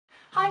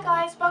Hi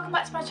guys, welcome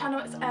back to my channel,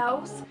 it's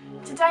Els.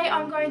 Today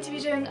I'm going to be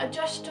doing a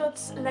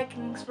Justjodz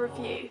leggings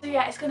review. So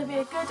yeah, it's going to be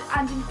a good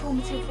and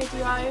informative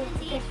video.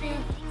 If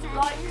you'd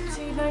like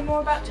to know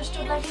more about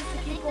Justjodz leggings,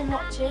 then keep on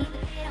watching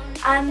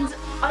and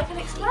I can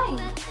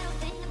explain.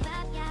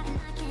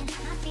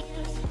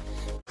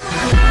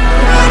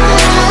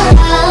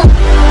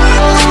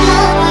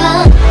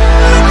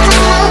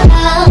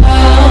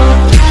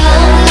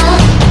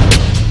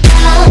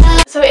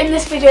 So in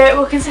this video it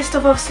will consist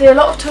of obviously a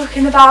lot of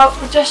talking about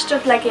the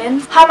Justjodz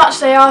leggings, how much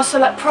they are, so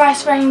like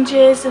price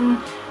ranges and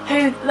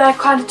who their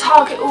kind of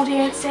target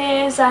audience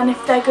is and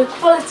if they're good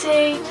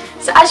quality.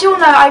 So as you all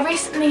know, I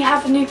recently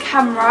have a new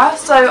camera,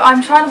 so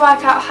I'm trying to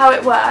work out how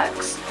it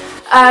works.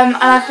 And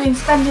I've been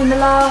spending the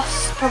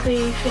last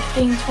probably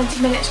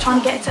 15-20 minutes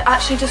trying to get it to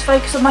actually just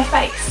focus on my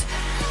face.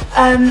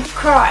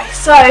 Cry.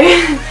 So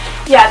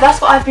yeah, that's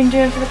what I've been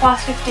doing for the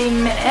past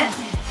 15 minutes.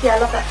 Yeah, I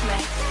love that for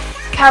me.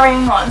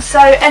 Carrying on, so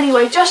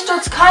anyway,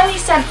 Justjodz kindly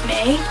sent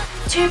me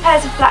 2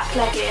 pairs of black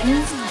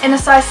leggings in a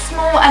size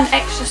small and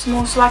extra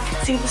small so I could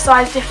see the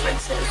size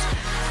differences.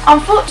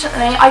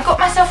 Unfortunately, I got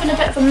myself in a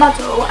bit of a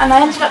muddle and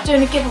I ended up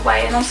doing a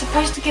giveaway, and I was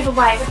supposed to give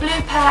away a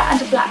blue pair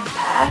and a black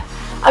pair.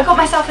 I got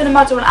myself in a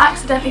muddle and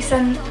accidentally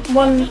sent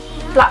one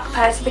black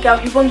pair to the girl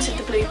who wanted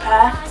the blue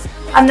pair,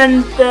 and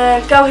then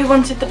the girl who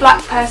wanted the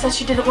black pair said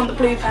she didn't want the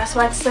blue pair, so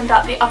I had to send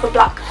out the other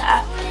black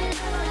pair.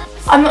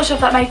 I'm not sure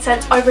if that made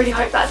sense, I really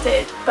hope that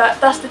did, but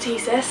that's the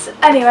thesis.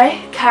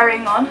 Anyway,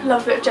 carrying on,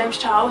 love a bit of James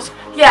Charles.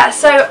 Yeah,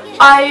 so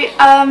I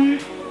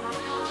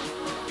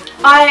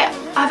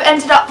have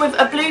ended up with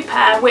a blue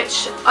pair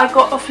which I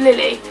got off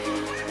Lily,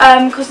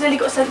 because Lily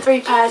got sent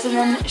 3 pairs and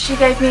then she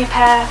gave me a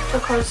pair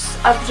because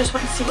I just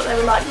wanted to see what they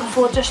were like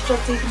before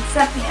Justjodz even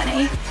sent me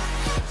any.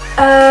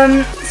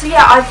 So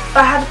yeah,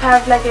 I had a pair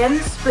of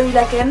leggings, blue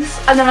leggings,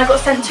 and then I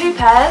got sent 2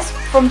 pairs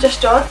from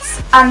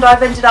Justjodz and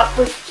I've ended up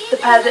with the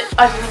pair that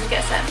I didn't even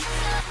get sent.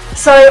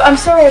 So I'm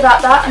sorry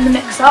about that and the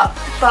mix-up,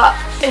 but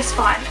it's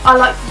fine. I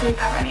like the blue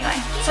pair anyway.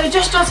 So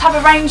Justjodz have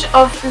a range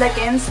of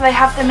leggings. So they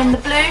have them in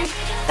the blue,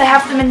 they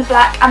have them in the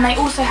black, and they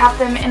also have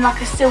them in like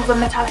a silver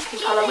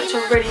metallic-y colour, which are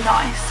really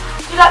nice.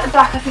 I do like the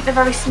black, I think they're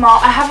very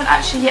smart. I haven't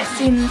actually yet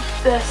seen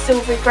the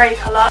silvery grey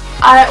colour.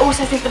 I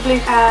also think the blue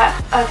pair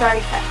are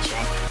very fetching.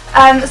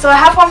 So I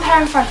have one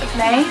pair in front of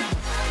me.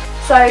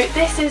 So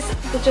this is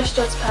the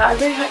Justjodz pair. I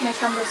really hope my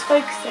camera is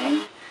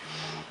focusing.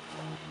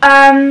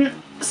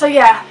 So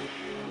yeah,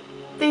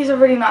 these are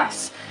really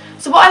nice.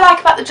 So what I like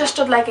about the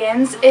Justjodz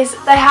leggings is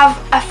they have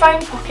a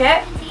phone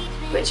pocket,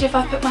 which if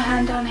I put my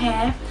hand down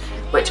here,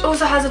 which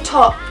also has a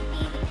top.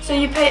 So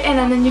you put it in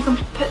and then you can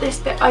put this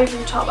bit over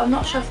the top. I'm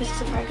not sure if this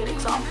is a very good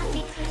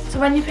example. So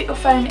when you put your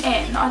phone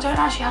in, I don't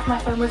actually have my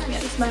phone with me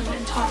at this moment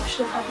in time. I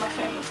should have had my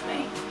phone with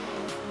me.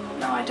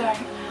 No, I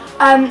don't.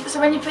 So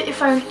when you put your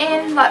phone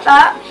in like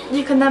that,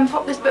 you can then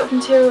pop this bit of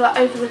material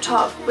over the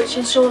top, which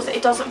ensures that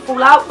it doesn't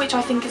fall out, which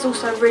I think is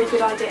also a really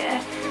good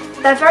idea.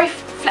 They're very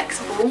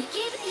flexible,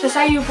 so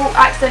say you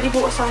accidentally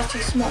bought a size too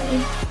small,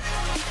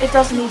 it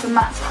doesn't even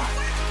matter.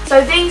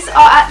 So these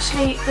are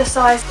actually the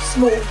size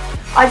small.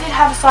 I did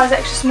have a size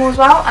extra small as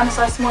well, and a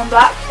size small in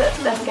black, but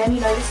then again,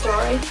 you know the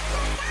story.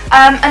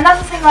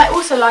 Another thing I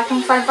also like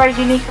and find very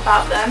unique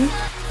about them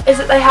is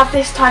that they have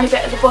this tiny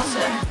bit at the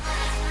bottom.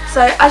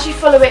 So as you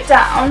follow it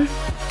down,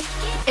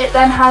 it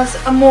then has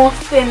a more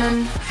thin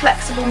and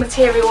flexible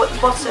material at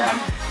the bottom,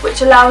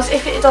 which allows,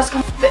 if it does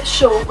come a bit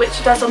short, which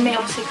it does on me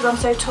obviously because I'm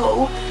so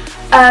tall,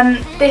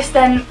 this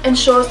then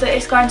ensures that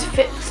it's going to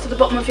fit to the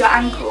bottom of your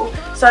ankle.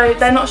 So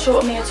they're not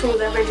short on me at all,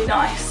 they're really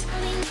nice.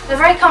 They're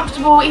very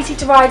comfortable, easy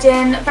to ride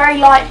in, very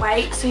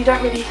lightweight, so you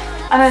don't really,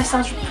 I know this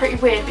sounds pretty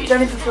weird, but you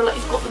don't even feel like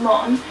you've got them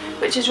on,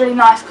 which is really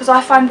nice, because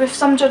I find with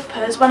some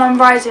jodhpurs, when I'm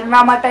riding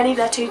around my belly,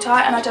 they're too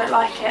tight and I don't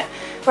like it.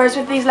 Whereas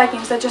with these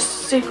leggings, they're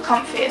just super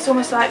comfy. It's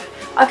almost like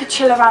I could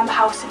chill around the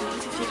house in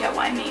these, if you get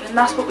what I mean, and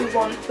that's what we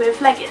want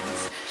with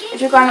leggings. If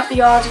you're going up the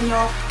yard and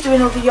you're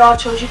doing all the yard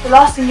chores, the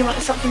last thing you want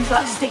is something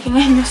like sticking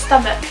in your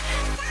stomach.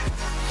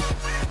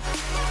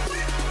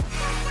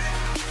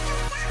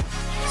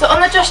 So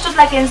on the Justjodz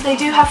leggings, they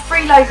do have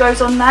 3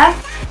 logos on there,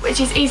 which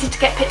is easy to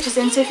get pictures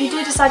in. So if you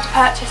do decide to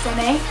purchase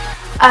any,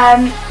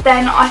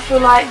 then I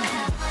feel like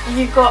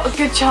you've got a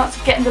good chance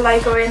of getting the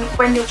logo in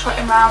when you're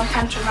trotting around,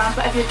 cantering around,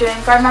 whatever you're doing,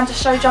 going around a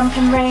show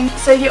jumping ring.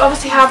 So you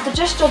obviously have the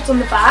Justjodz on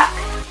the back,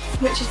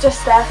 which is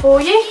just there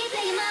for you.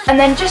 And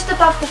then just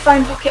above the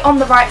phone pocket on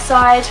the right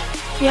side,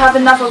 you have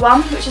another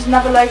one, which is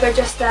another logo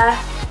just there.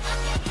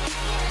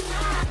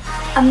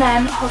 And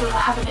then, hold on, I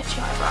have an itchy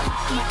eyebrow,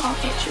 and I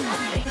can't itch it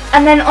properly.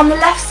 And then on the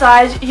left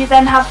side, you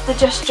then have the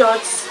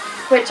Justjodz,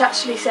 which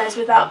actually says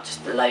without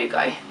just the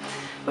logo,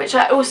 which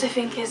I also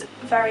think is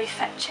very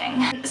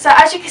fetching. So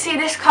as you can see,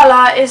 this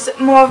colour is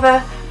more of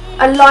a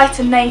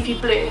lighter navy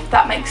blue, if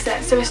that makes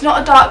sense. So it's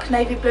not a dark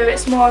navy blue,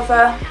 it's more of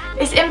a,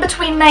 it's in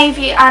between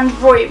navy and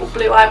royal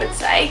blue, I would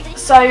say.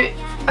 So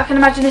I can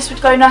imagine this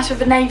would go nice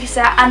with a navy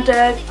set and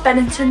a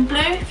Bennington blue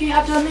if you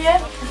have them here.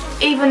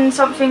 even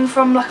something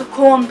from like a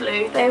corn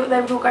blue, they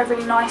would all go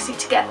really nicely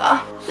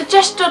together. The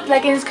Justjodz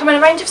leggings come in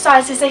a range of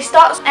sizes. They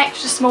start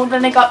extra small,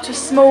 then they go up to a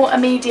small, a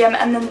medium,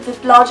 and then the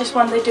largest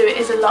one they do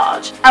is a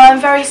large. And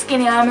I'm very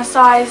skinny, I'm a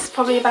size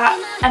probably about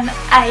an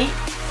 8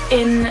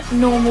 in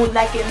normal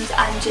leggings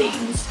and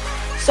jeans.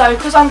 So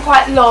because I'm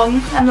quite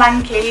long and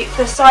lanky,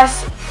 the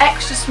size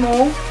extra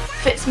small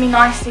fits me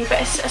nicely, but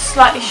it's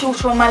slightly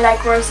shorter on my leg,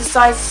 whereas the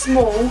size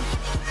small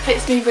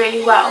fits me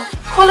really well.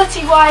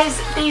 Quality wise,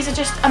 these are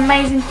just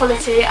amazing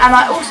quality, and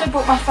I also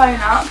brought my phone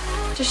up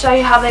to show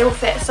you how they all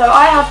fit. So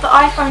I have the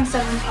iPhone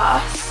 7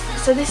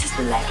 Plus, so this is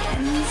the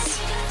leggings,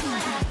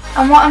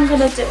 and what I'm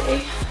going to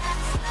do,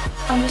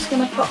 I'm just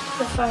going to pop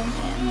the phone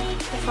in,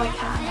 if I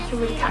can, if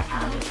you're really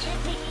cat-handed.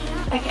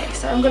 Okay,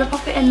 so I'm going to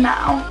pop it in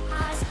now.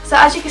 So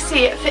as you can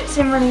see, it fits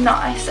in really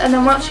nice, and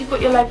then once you've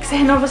got your legs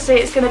in, obviously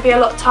it's going to be a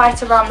lot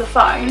tighter around the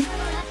phone.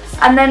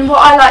 And then what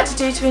I like to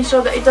do to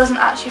ensure that it doesn't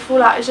actually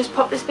fall out is just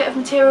pop this bit of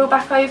material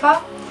back over.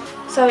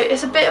 So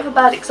it's a bit of a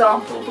bad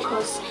example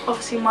because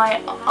obviously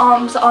my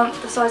arms aren't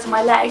the size of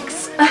my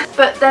legs.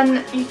 But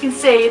then you can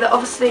see that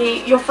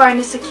obviously your phone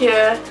is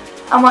secure,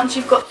 and once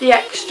you've got the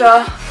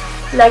extra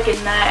leg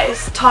in there,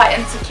 it's tight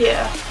and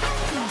secure.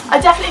 I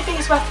definitely think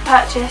it's worth the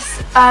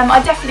purchase.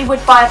 I definitely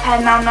would buy a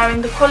pair now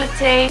knowing the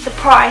quality, the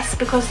price,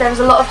 because there's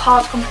a lot of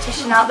hard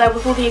competition out there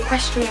with all the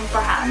equestrian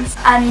brands,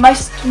 and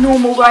most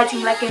normal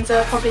riding leggings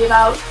are probably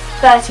about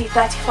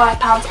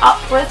 £30–35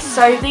 upwards,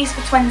 so these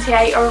for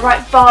 28 are a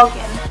right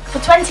bargain. For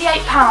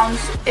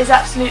 £28 is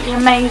absolutely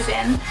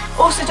amazing.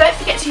 Also, don't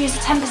forget to use the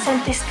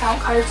 10%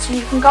 discount code, so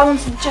you can go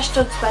onto the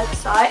Justjodz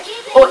website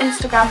or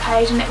Instagram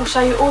page, and it will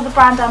show you all the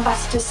brand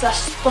ambassadors /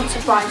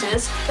 sponsored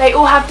riders. They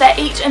all have their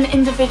each and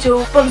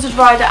individual sponsored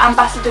rider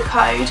ambassador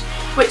code,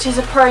 which is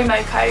a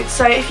promo code.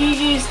 So if you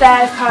use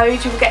their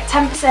code, you will get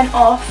 10%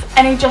 off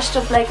any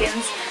Justjodz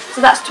leggings.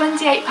 So that's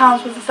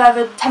 £28 with a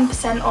further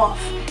 10% off.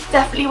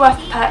 Definitely worth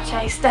the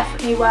purchase,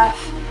 definitely worth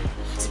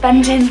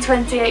spending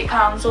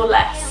 £28 or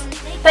less.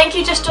 Thank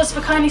you Justjodz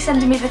for kindly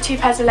sending me the 2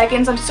 pairs of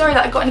leggings. I'm sorry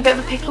that I got in a bit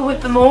of a pickle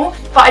with them all,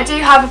 but I do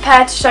have a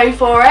pair to show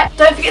for it.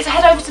 Don't forget to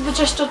head over to the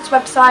Justjodz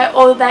website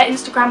or their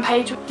Instagram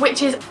page,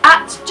 which is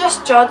at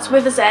Justjodz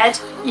with a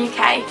Z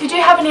UK. If you do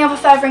have any other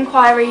further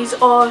inquiries,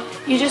 or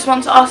you just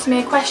want to ask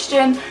me a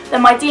question,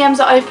 then my DMs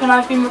are open.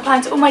 I've been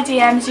replying to all my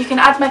DMs. You can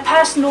add my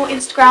personal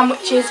Instagram,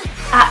 which is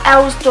at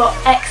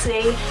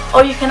els.exley,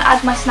 or you can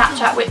add my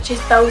Snapchat, which is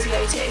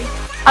bellzio2.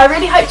 I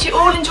really hope you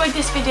all enjoyed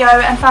this video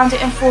and found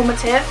it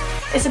informative.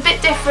 It's a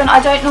bit different. I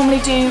don't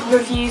normally do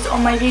reviews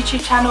on my YouTube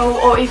channel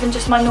or even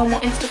just my normal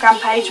Instagram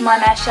page, My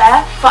Mare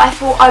Share, but I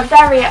thought I'd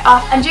vary it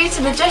up, and due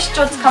to the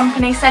Justjodz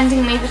company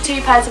sending me the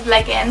 2 pairs of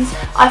leggings,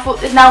 I thought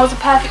that now was a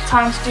perfect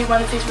time to do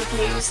one of these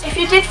reviews. If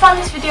you did find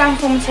this video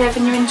informative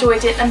and you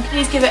enjoyed it, then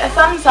please give it a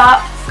thumbs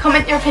up,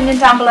 comment your opinion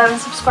down below and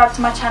subscribe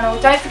to my channel.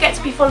 Don't forget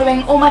to be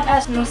following all my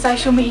personal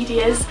social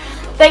medias.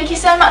 Thank you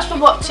so much for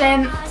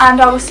watching, and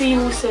I will see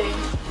you all soon.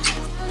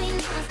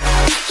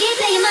 Keep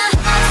playing my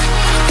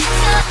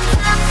heart,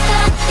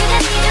 you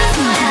got me on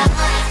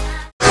fire.